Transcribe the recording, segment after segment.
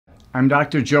I'm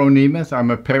Dr. Joe Nemeth. I'm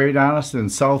a periodontist in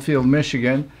Southfield,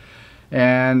 Michigan.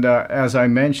 And as I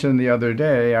mentioned the other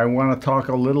day, I want to talk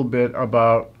a little bit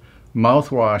about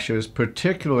mouthwashes,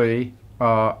 particularly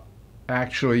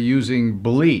actually using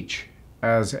bleach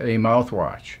as a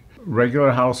mouthwash.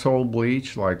 Regular household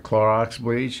bleach, like CHLOROX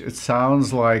bleach, it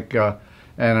sounds like an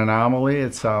anomaly.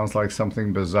 It sounds like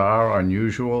something bizarre,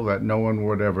 unusual, that no one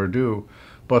would ever do.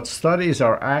 But studies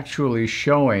are actually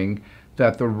showing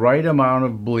that the right amount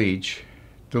of bleach,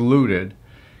 diluted,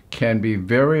 can be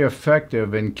very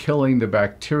effective in killing the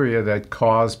bacteria that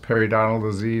cause periodontal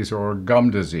disease or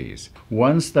gum disease.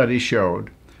 One study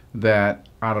showed that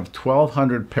out of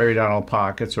 1,200 periodontal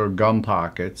pockets or gum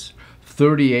pockets,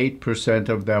 38%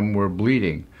 of them were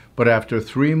bleeding. But after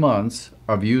 3 months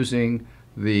of using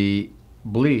the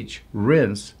bleach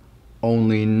rinse,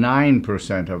 only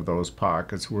 9% of those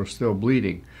pockets were still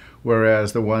bleeding,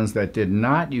 whereas the ones that did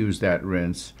not use that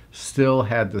rinse still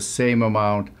had the same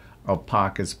amount of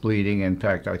pockets bleeding. In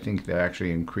fact, I think they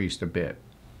actually increased a bit.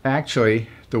 Actually,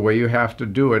 the way you have to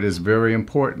do it is very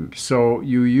important. So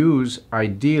you use,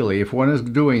 ideally, if one is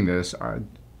doing this,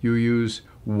 you use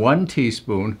 1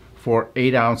 teaspoon for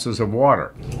 8 ounces of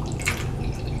water.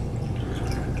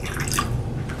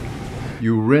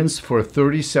 You rinse for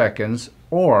 30 seconds,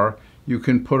 or you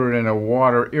can put it in a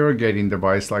water irrigating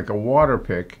device like a water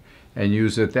pick and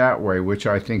use it that way, which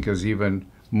I think is even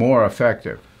more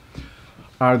effective.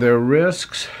 Are there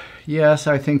risks? Yes,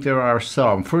 I think there are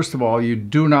some. First of all, you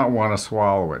do not want to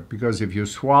swallow it, because if you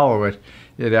swallow it,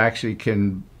 it actually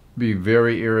can be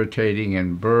very irritating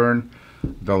and burn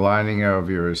the lining of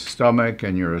your stomach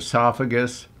and your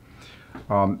esophagus.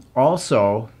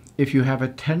 Also, if you have a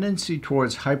tendency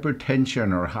towards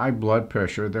hypertension or high blood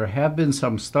pressure, there have been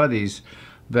some studies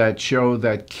that show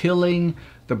that killing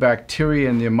the bacteria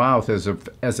in the mouth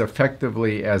as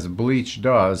effectively as bleach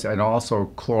does, and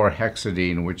also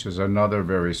chlorhexidine, which is another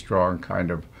very strong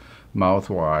kind of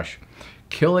mouthwash,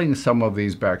 killing some of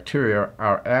these bacteria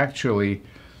are actually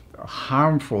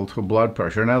harmful to blood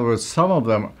pressure. In other words, some of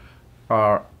them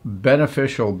are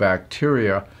beneficial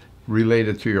bacteria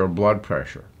related to your blood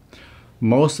pressure.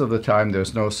 Most of the time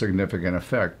there's no significant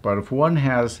effect, but if one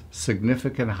has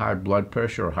significant high blood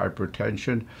pressure or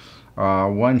hypertension,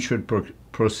 one should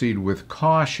proceed with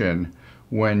caution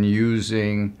when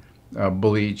using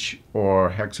bleach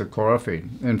or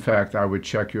hexachlorophene. In fact, I would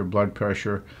check your blood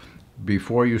pressure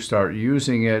before you start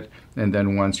using it, and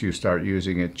then once you start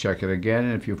using it, check it again.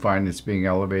 And if you find it's being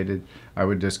elevated, I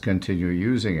would discontinue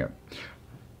using it.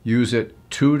 Use it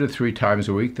 2 to 3 times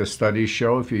a week. The studies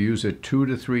show if you use it 2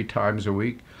 to 3 times a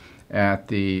week at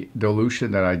the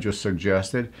dilution that I just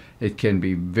suggested, it can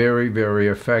be very, very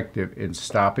effective in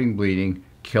stopping bleeding,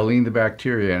 killing the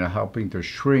bacteria, and helping to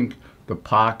shrink the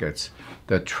pockets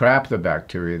that trap the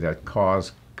bacteria that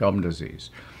cause gum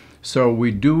disease. So we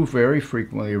do very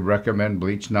frequently recommend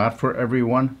bleach, not for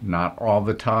everyone, not all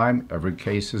the time. Every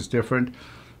case is different,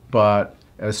 but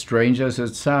as strange as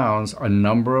it sounds, a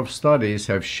number of studies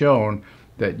have shown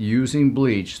that using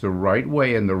bleach the right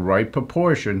way in the right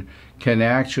proportion can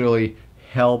actually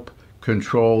help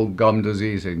control gum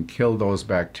disease and kill those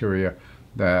bacteria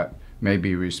that may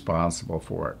be responsible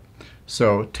for it.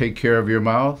 So take care of your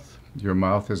mouth. Your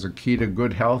mouth is a key to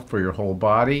good health for your whole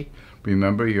body.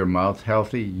 Remember, your mouth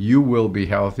healthy, you will be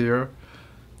healthier.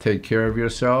 Take care of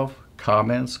yourself.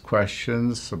 Comments,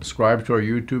 questions, subscribe to our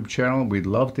YouTube channel. We'd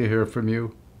love to hear from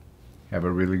you. Have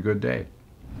a really good day.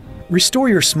 Restore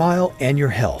your smile and your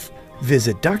health.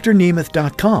 Visit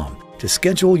drnemeth.com to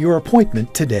schedule your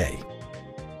appointment today.